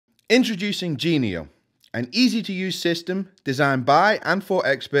Introducing GENEIO, an easy-to-use system designed by and for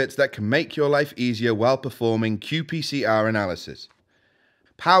experts that can make your life easier while performing qPCR analysis.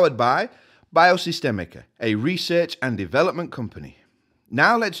 Powered by BioSistemika, a research and development company.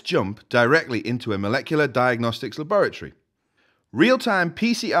 Now let's jump directly into a molecular diagnostics laboratory. Real-time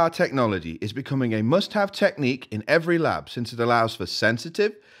PCR technology is becoming a must-have technique in every lab since it allows for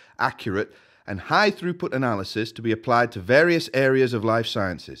sensitive, accurate, and high-throughput analysis to be applied to various areas of life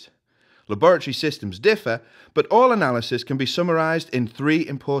sciences. Laboratory systems differ, but all analysis can be summarized in 3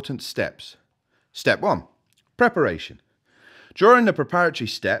 important steps. Step 1. Preparation. During the preparatory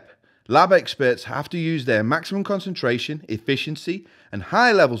step, lab experts have to use their maximum concentration, efficiency, and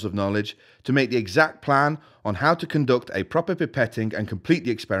high levels of knowledge to make the exact plan on how to conduct a proper pipetting and complete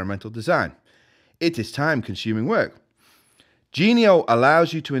the experimental design. It is time-consuming work. GENEIO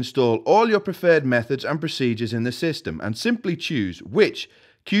allows you to install all your preferred methods and procedures in the system and simply choose which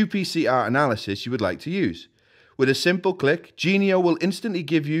qPCR analysis you would like to use. With a simple click, GENEIO will instantly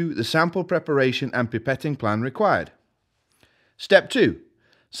give you the sample preparation and pipetting plan required. Step 2.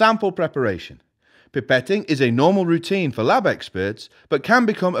 Sample preparation. Pipetting is a normal routine for lab experts, but can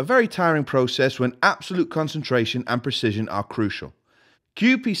become a very tiring process when absolute concentration and precision are crucial.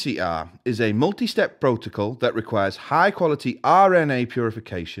 qPCR is a multi-step protocol that requires high-quality RNA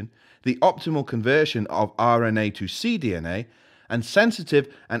purification, the optimal conversion of RNA to cDNA, and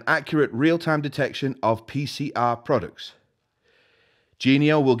sensitive and accurate real-time detection of PCR products.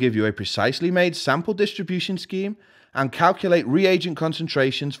 GENEIO will give you a precisely made sample distribution scheme and calculate reagent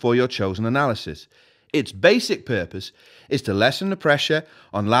concentrations for your chosen analysis. Its basic purpose is to lessen the pressure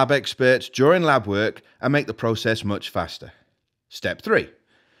on lab experts during lab work and make the process much faster. Step 3.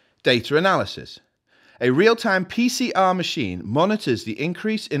 Data analysis. A real-time PCR machine monitors the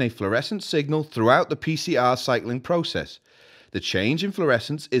increase in a fluorescent signal throughout the PCR cycling process. The change in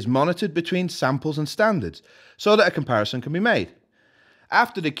fluorescence is monitored between samples and standards so that a comparison can be made.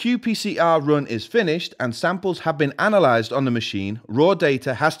 After the qPCR run is finished and samples have been analyzed on the machine, raw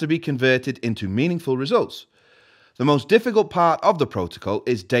data has to be converted into meaningful results. The most difficult part of the protocol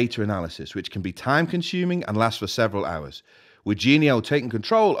is data analysis, which can be time-consuming and last for several hours. With GENEIO taking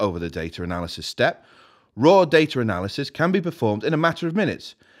control over the data analysis step, raw data analysis can be performed in a matter of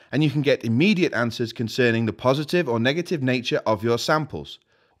minutes, and you can get immediate answers concerning the positive or negative nature of your samples.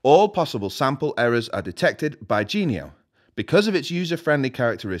 All possible sample errors are detected by GENEIO. Because of its user-friendly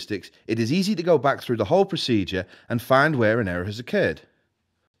characteristics, it is easy to go back through the whole procedure and find where an error has occurred.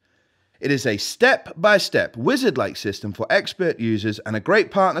 It is a step-by-step, wizard-like system for expert users and a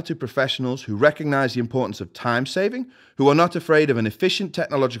great partner to professionals who recognize the importance of time saving, who are not afraid of an efficient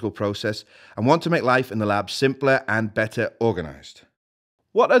technological process, and want to make life in the lab simpler and better organized.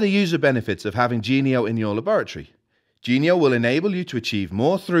 What are the user benefits of having GENEIO in your laboratory? GENEIO will enable you to achieve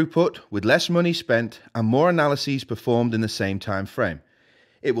more throughput with less money spent and more analyses performed in the same time frame.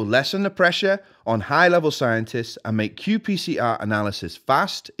 It will lessen the pressure on high-level scientists and make qPCR analysis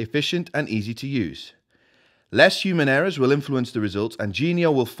fast, efficient, and easy to use. Less human errors will influence the results, and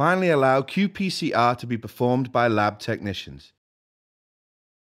GENEIO will finally allow qPCR to be performed by lab technicians.